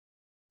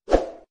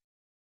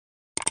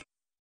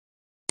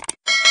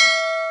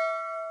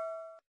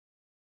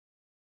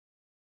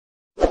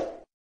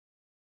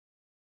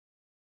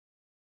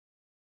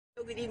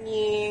Good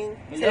evening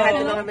sa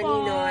lahat ng mga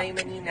maninoy,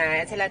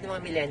 maninay, at sa lahat ng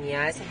mga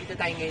millennials. Nandito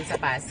tayo ngayon sa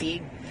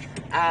Pasig.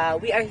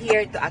 We are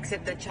here to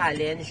accept the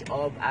challenge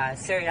of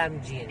Sir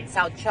Ramjin.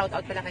 Shout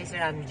out pala kay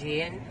Sir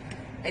Ramjin.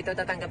 Ito,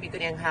 tatanggapin ko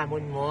na yung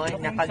hamon mo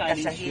na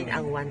pagkasyahin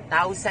ang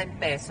 1,000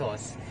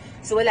 pesos.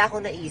 So wala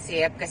akong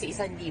naisip kasi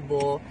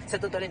 1,000. Sa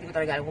totoo hindi ko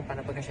talaga alam kung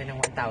paano pagkasyahin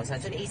ng 1,000.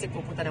 So naisip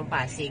ko punta ng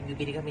Pasig,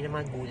 bibili kami ng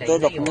mga gulay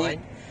ngayon.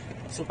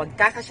 So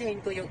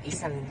pagkakasyahin ko yung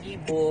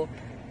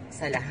 1,000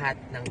 sa lahat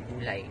ng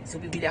gulay.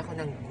 So bibili ako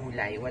ng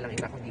gulay, walang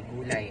iba kundi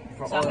gulay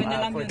for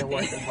the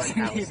worth of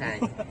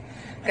 1,000.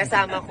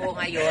 Kasama ko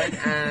ngayon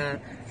ang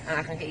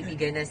aking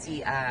kaibigan na si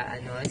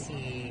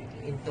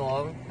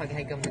Intong.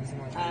 Mag-higam lang sa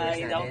mga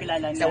viewers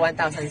natin. Sa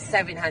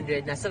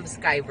 1,700 na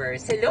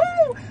subscribers. Hello!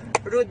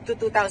 Road to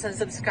 2,000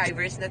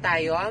 subscribers na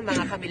tayo,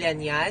 mga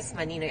kamillennials,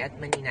 maninoy at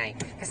maninay.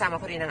 Kasama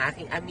ko rin ang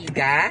aking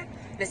amiga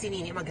na si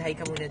Nini, mag-hi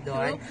ka muna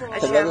doon. At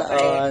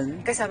syempre,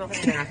 kasama ko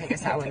rin ang aking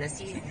asawa na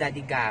si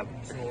Daddy Gab.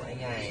 So,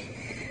 ayan.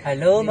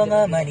 Hello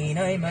mga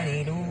maninay,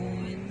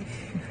 maninoy.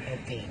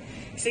 Okay.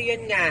 So,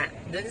 yun nga,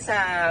 doon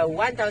sa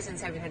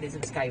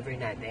 1,700 subscriber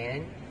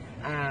natin,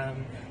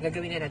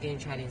 gagawin na natin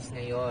yung challenge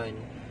ngayon.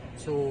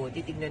 So,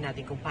 titignan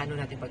natin kung paano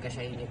natin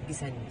pagkasyahin yung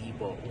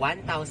 1,000,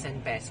 1,000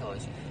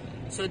 pesos.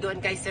 So,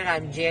 doon kay Sir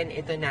Ramjin,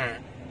 ito na.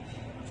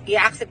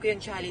 I-accept ko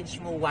yung challenge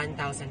mo,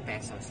 1,000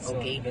 pesos.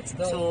 Okay? So, let's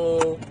go. So,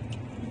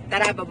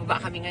 tara, bababa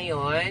kami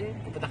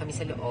ngayon. Pupunta kami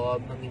sa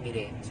loob,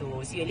 mamimili. So,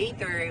 see you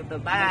later.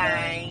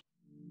 Bye-bye!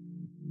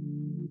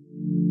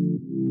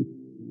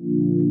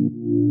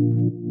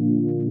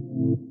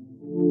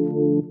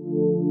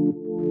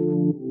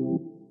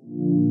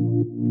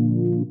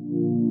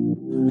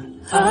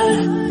 I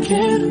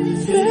can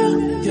feel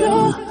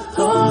your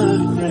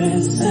heart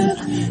racing,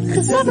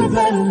 'cause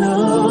everybody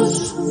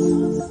knows,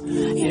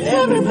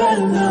 yeah,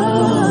 everybody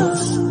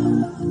knows.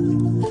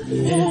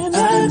 And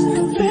I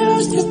can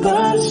feel your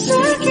body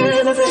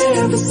shaking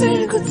every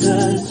single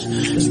touch.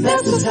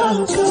 That's just how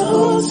it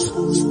goes.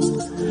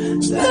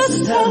 That's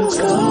just how it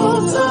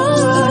goes.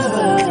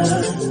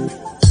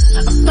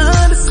 I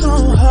find it so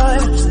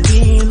hard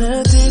being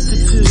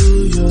addicted to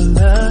your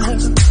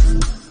love.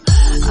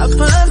 I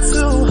find it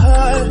so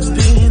hard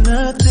being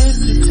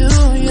addicted to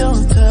your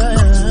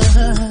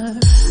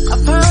touch. I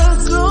find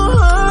it so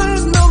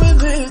hard knowing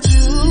that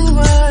you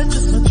are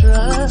just my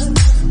trust.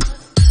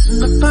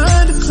 And I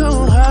find it so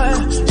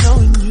hard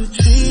knowing you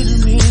treated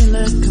me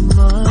like a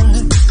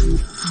mine.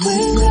 We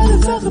ain't gotta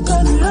talk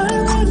about it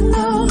right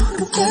now,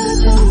 'cause every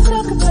time we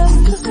talk about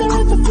it, you stare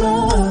at the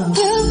floor.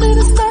 Give me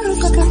the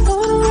stars like I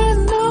phone right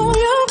now.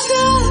 You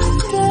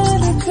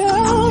gotta go,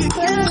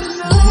 baby.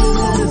 We ain't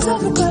gotta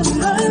talk about it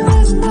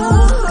right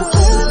now, 'cause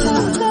every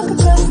time we talk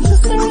about it, you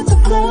stare at the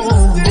floor.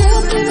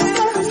 Give me the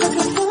stars like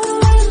I phone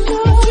right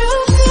now. You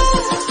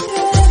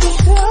gotta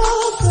go,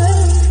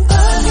 baby.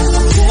 I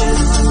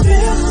can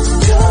feel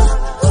your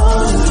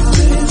heart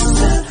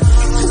racing,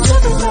 'cause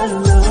everybody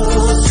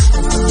knows.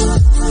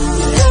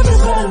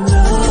 Everybody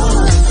knows,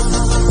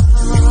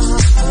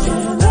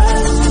 and I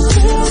can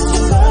feel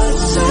your body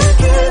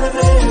shaking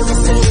every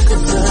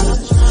single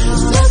touch.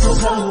 That's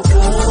just how it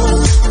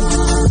goes.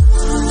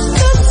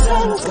 That's just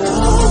how it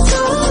goes.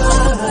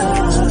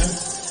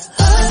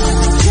 I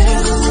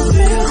can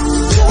feel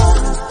your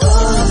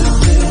heart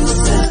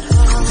racing,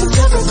 'cause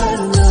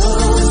everybody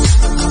knows.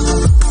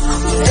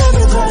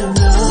 Everybody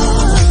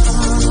knows,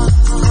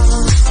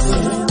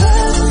 and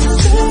I can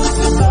feel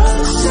your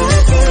body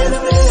shaking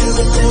every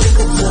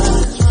single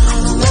touch.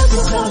 That's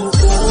just how it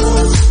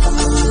goes.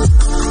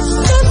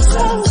 That's just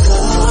how it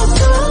goes.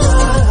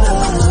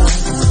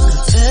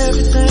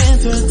 Everything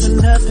turned to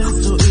nothing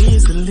so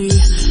easily,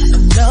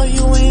 and now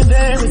you ain't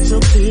there, it's so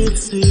clear to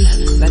see.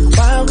 Like,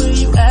 why were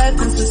you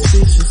acting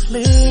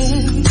suspiciously?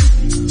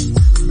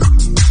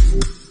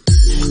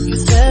 You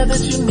said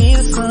that you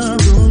needed some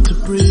room to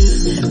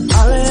breathe, and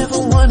all I ever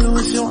wanted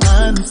was your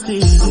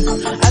honesty.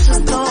 I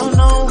just don't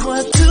know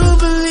what to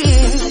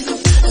believe,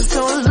 just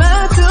don't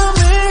lie to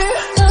me.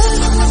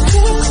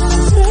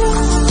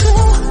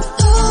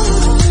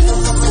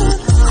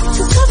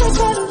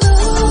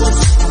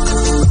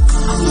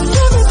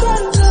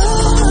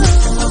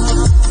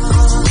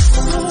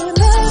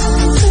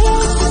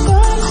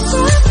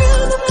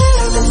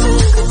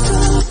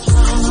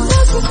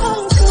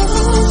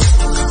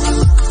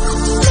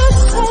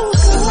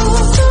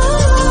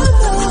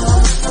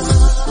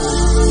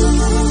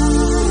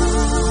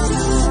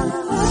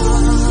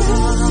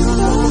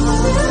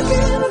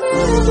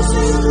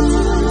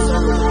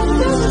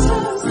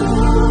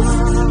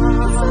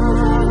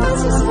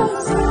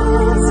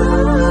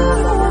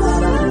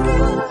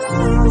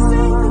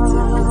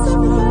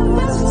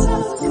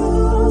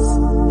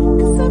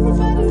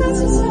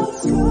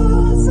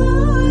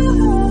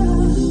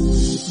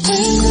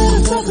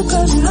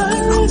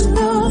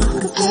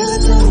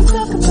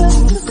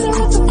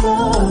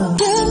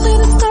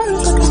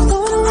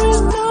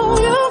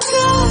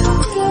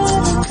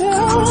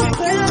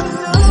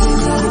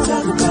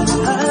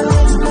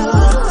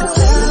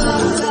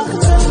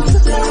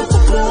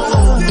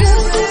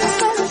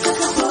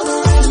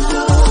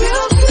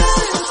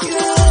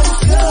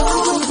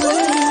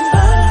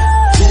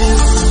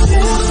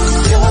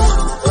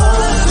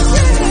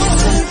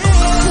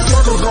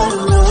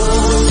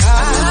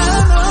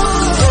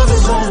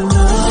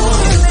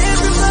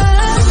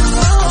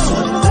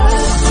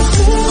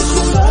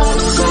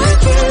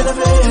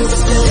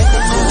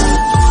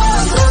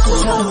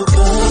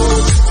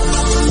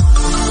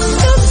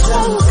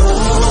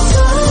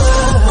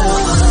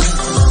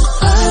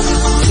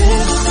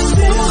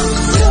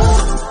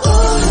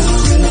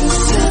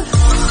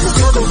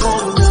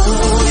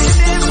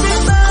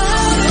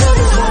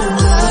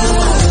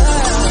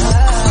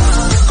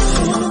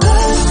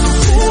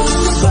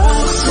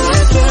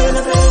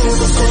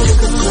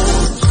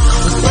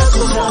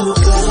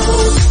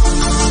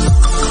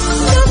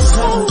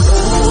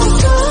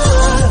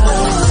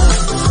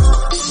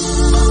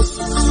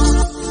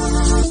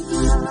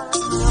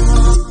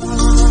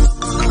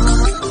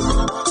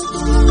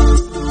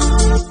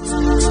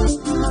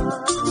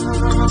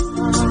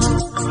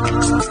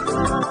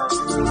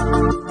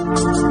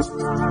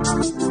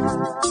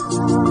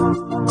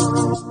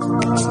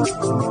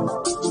 I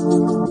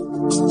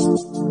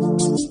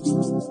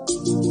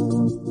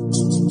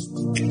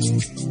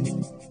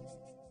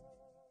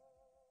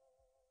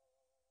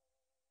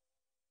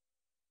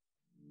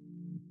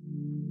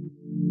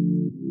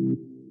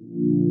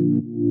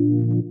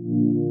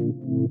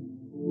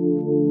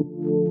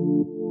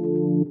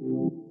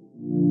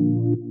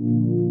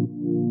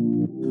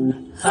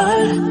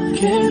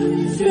can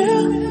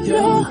feel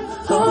your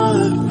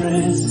heart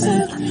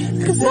racing,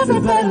 'cause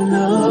everybody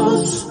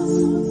knows,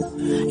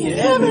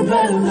 yeah,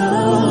 everybody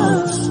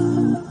knows.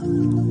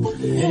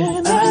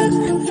 And I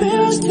can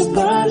feel your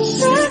body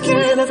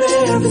shaking of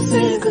every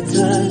single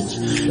touch.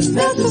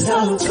 That's just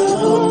how it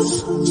goes.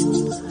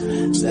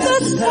 That's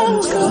just how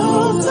it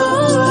goes.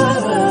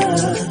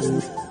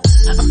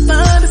 I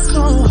find it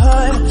so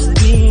hard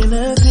being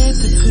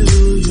addicted to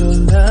your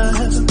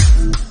love.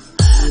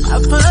 I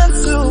find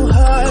so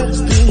hard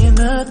being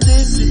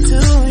addicted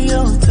to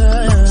your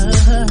touch.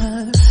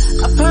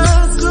 I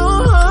find so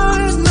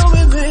hard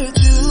knowing that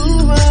you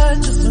are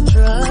just a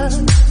drug.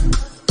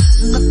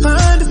 And I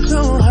find it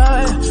so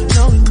hard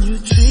knowing you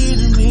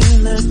treated me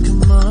like a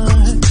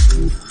mug.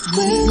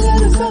 We ain't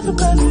gotta talk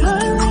about it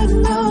right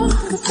now,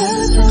 'cause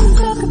every time we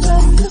talk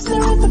about it, you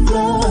stare at the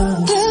floor.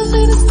 Can't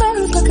see the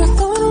stars like I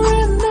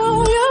already know.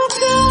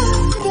 You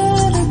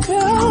gotta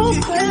go,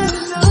 baby.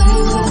 We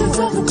ain't gotta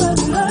talk about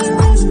it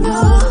right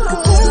now,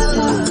 'cause every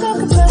time we talk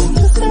about it,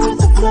 you stare at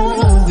the floor.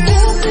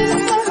 Can't see the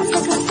stars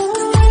like I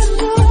already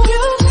know.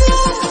 You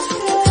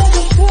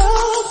gotta go,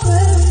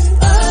 baby.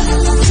 I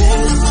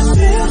can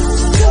feel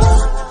your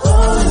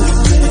heart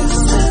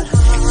racing,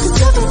 'cause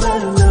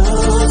everybody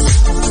knows.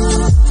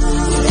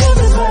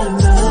 Everybody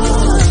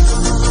knows.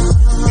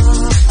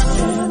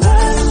 And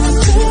I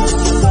feel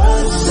your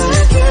body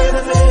shaking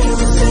of every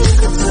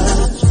single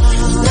touch.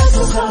 That's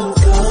just how it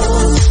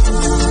goes.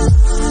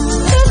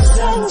 That's just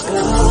how it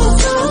goes.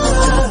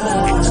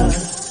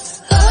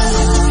 I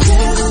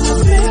can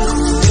feel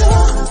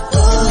your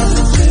heart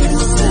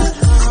racing,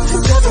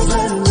 'cause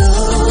everybody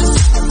knows.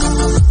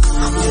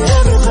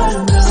 Everybody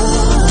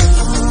knows.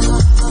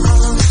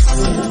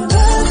 And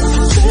I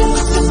feel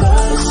your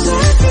body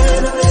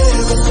shaking of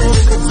every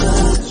single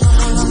touch.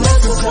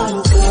 That's just how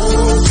it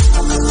goes.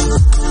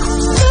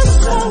 That's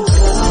just how it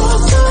goes.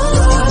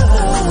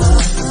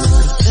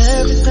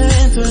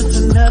 Everything turns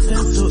to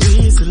nothing so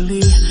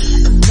easily,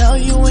 and now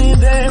you ain't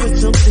there,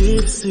 it's so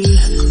clear to see.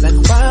 Like,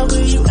 why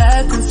were you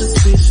acting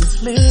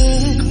suspiciously?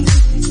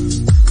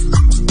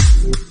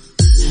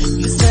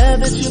 You said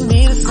that you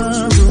needed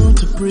some room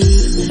to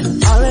breathe,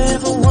 and all I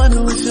ever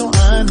wanted was your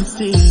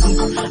honesty.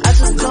 I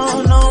just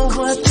don't know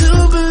what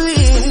to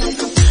believe.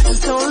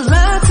 Just don't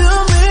lie to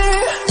me.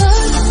 I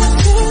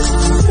can't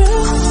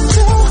feel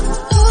your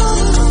heart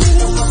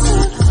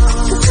racing,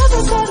 'cause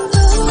everybody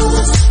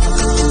knows.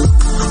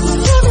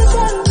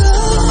 Everybody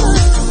knows.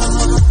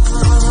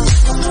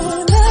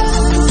 And I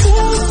can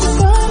feel your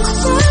body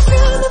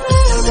shaking of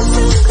every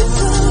single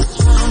touch.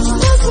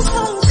 That's just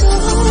how it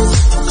goes.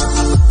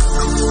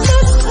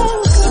 That's just how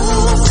it goes.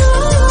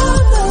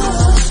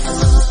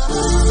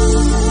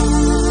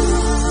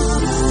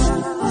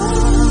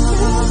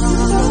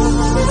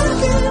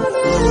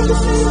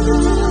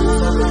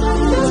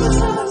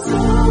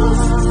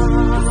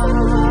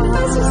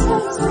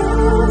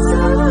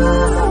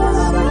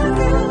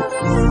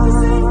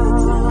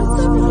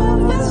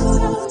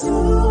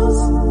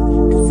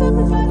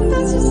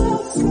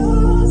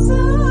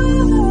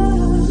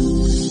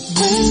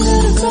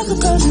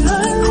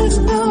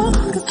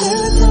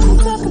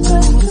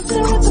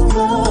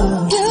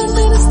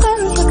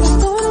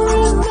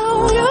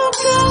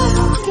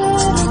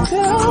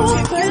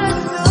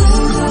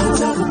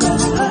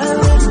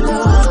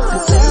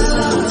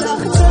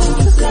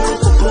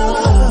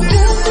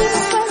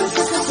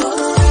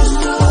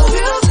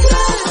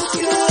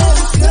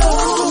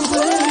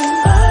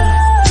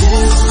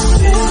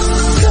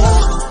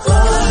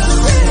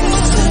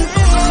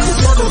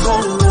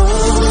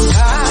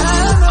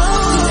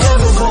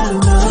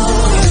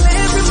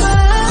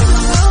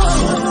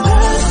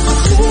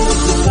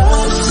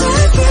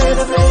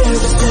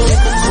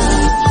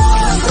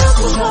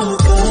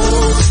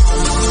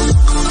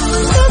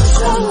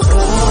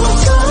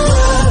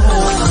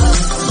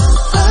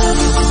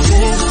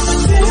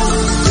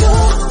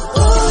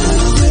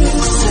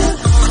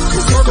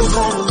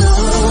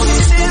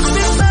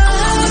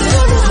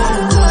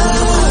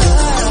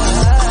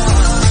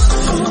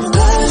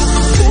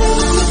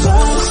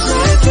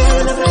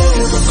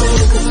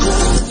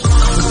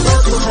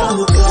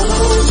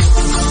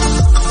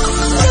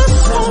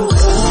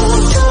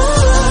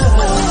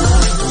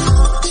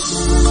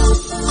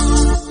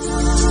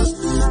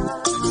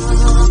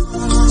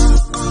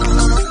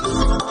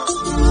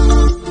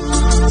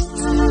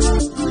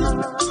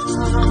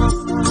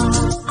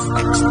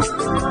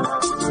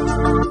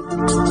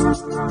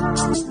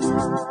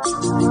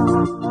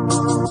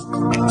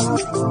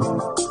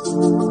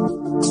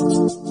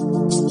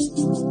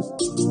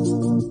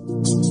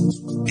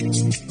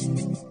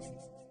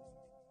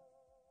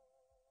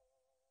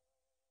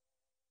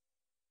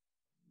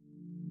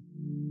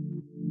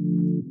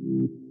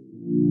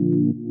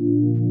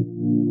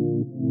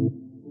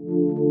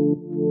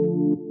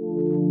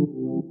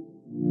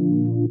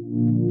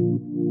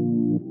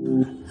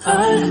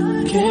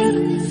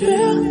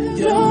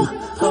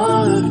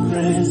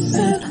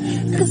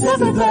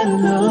 everybody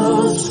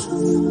knows.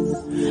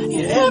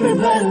 Yeah,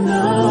 everybody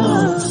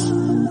knows.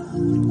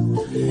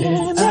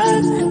 And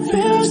I can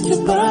feel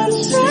your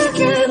body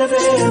shaking every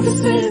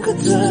single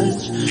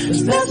touch.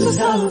 That's just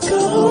how it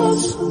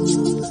goes.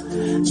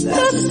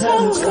 That's just how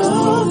it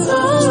goes.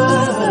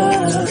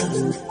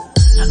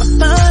 I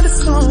find it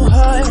so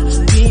hard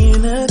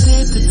being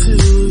addicted to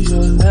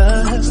your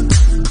love.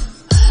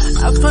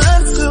 I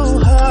find it so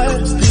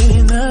hard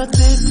being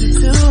addicted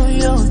to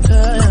your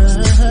touch.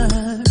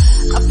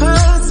 I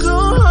find it so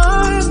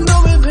hard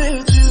knowing that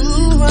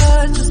you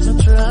are just a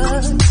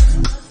drug.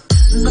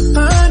 And I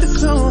find it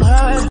so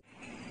hard.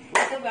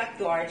 Welcome back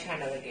to our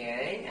channel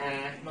again.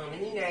 Mga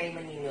maninay,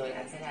 maninoy,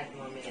 at sa lahat ng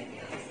mga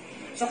millennials.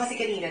 So kasi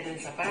kanina dun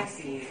sa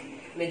Pasig,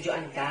 medyo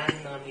andan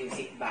mga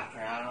music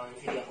background.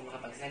 Hindi ako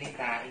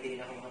makapagsalita, hindi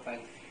rin ako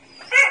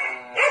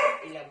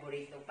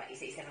elaborate ng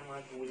isa-isa ng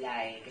mga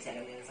gulay. Kasi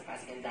alam niyo sa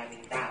Pasig ang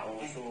daming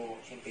tao. So,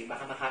 syempre,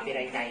 baka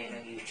makapiright tayo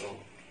ng YouTube.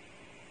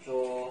 So,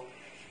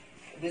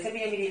 dun sa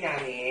pinamili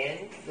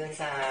namin, dun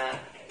sa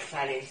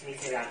challenge ni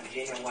si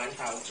Ramjin ng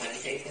 1,000.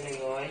 So, ito na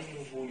yun,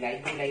 yung gulay.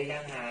 Gulay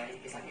lang ha.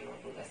 Hindi sabi mo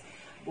putas.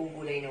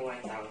 Bugulay na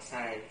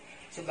 1,000.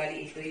 So,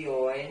 bali ito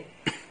yun.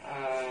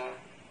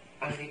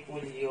 Ang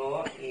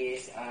repulyo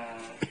is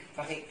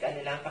pakit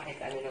ano ng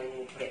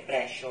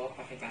presyo,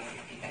 para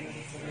makita nyo.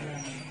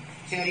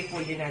 So, yung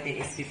repulyo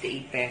natin is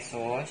 58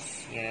 pesos.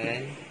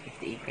 Yan,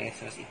 58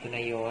 pesos. Ito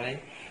na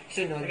yun.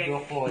 Sunod,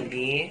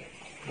 broccoli.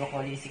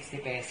 Broccoli,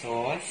 60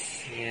 pesos.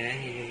 Yan,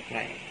 yun yung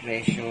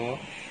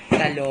presyo.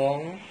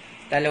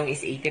 Talong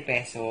is 80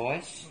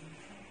 pesos.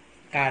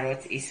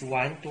 Carrots is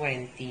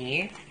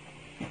 120.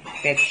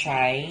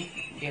 Pechay,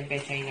 yung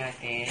pechay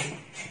natin,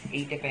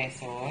 80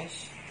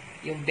 pesos.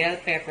 Yung bell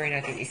pepper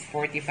natin is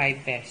 45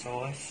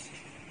 pesos.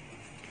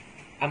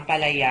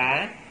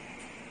 Ampalaya,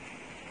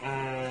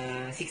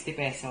 60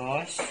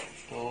 pesos.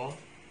 Ito.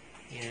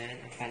 Yan,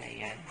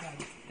 ampalaya.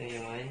 Ito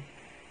yun.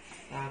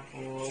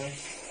 Tapos,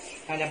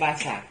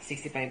 kalabasa,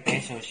 65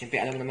 pesos.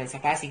 Siyempre, alam naman sa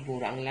Pasig,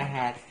 mura ang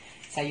lahat.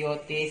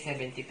 Sayote,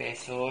 70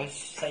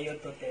 pesos.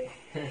 Sayote.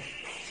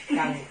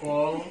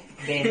 Kangkong,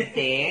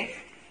 20.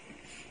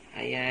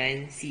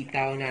 Ayan,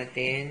 sitaw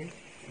natin,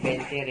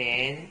 20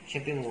 rin.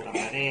 Siyempre, mura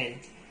pa rin.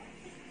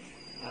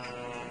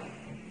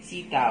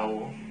 Sitaw,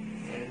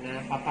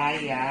 na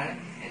papaya,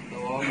 ito,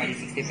 bali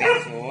 60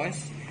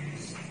 pesos.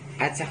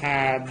 At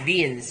saka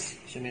beans.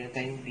 So, meron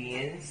tayong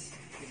beans.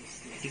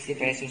 60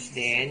 pesos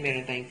din.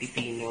 Meron tayong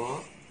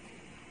pipino.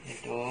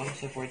 Ito.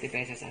 So, 40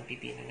 pesos ang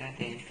pipino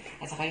natin.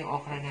 At saka yung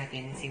okra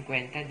natin,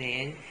 50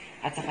 din.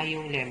 At saka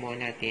yung lemon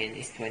natin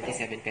is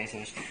 27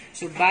 pesos.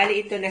 So,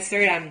 bali ito na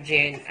Sir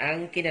Ramjen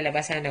ang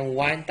kinalabasan ng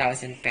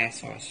 1,000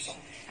 pesos.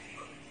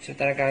 So,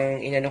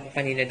 talagang inano ko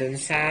kanina dun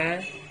sa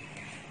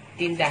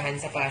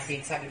tindahan sa Pasig.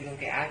 Sabi ko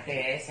kay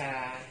ate,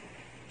 sa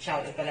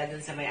shoutout pala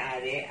dun sa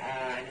may-ari.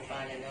 Anong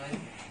pangalan nun?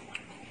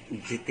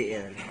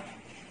 GTL.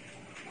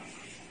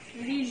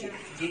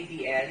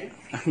 JDL.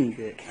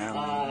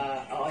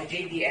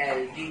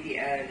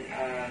 JDL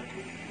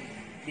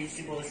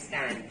Bisugo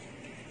stand.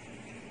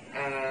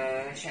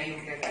 Siya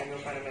yung nag-ano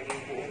para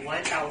maging buong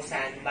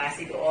 1,000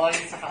 base doon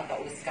sa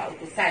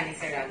kautusan ni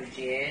Sir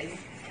Ramjin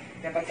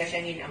na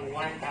pagkasyangin ang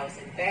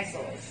 1,000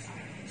 pesos.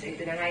 So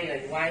ito na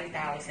ngayon, 1,000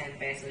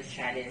 pesos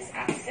challenge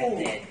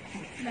accepted.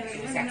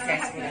 So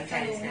successful ang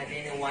challenge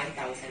natin ng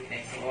 1,000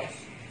 pesos.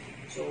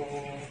 So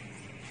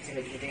kasi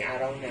magiging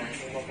araw na,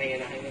 so mapaya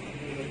na kayo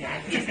matutulog na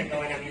at least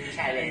nagawa namin yung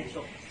challenge.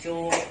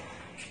 So,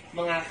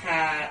 mga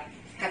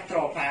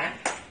katropa,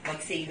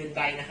 mag-say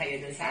goodbye na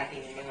kayo dun sa ating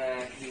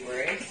mga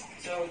viewers.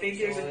 So, thank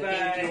you,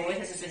 goodbye. Thank you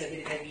sa susunod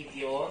ulit na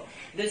video.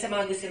 Dun sa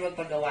mga gusto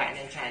magpagawa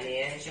ng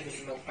challenge, sa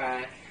gusto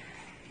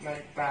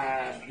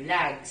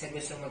magpa-vlog, sa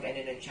gusto mag-ano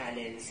ng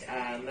challenge,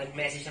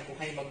 mag-message na po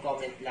kayo,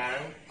 mag-comment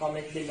lang.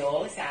 Comment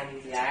below sa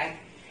aming vlog.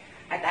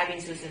 At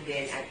aming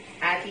susundin at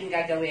ating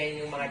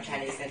gagawin yung mga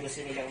challenge na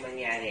gusto nilang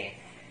mangyari.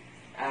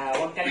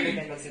 Huwag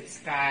kalimutan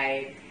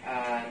mag-subscribe,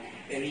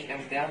 i-ring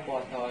ang bell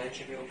button.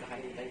 Siyempre huwag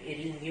kakalimutan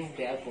i-ring yung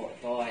bell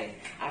button.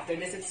 After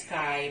na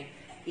subscribe,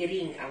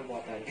 i-ring ang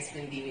button. Kasi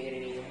kung hindi nyo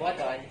i-ring yung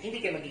button,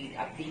 hindi kayo magiging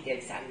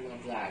updated sa aming mga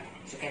vlog.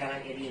 So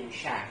kailangan i-ring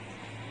siya.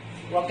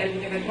 Huwag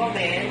kalimutan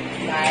mag-comment,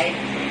 like,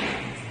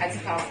 at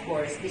saka of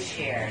course,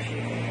 i-share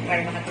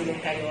para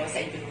makatulong kayo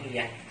sa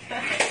ekonomiya.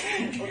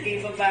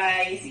 Okay,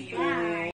 bye-bye. See you.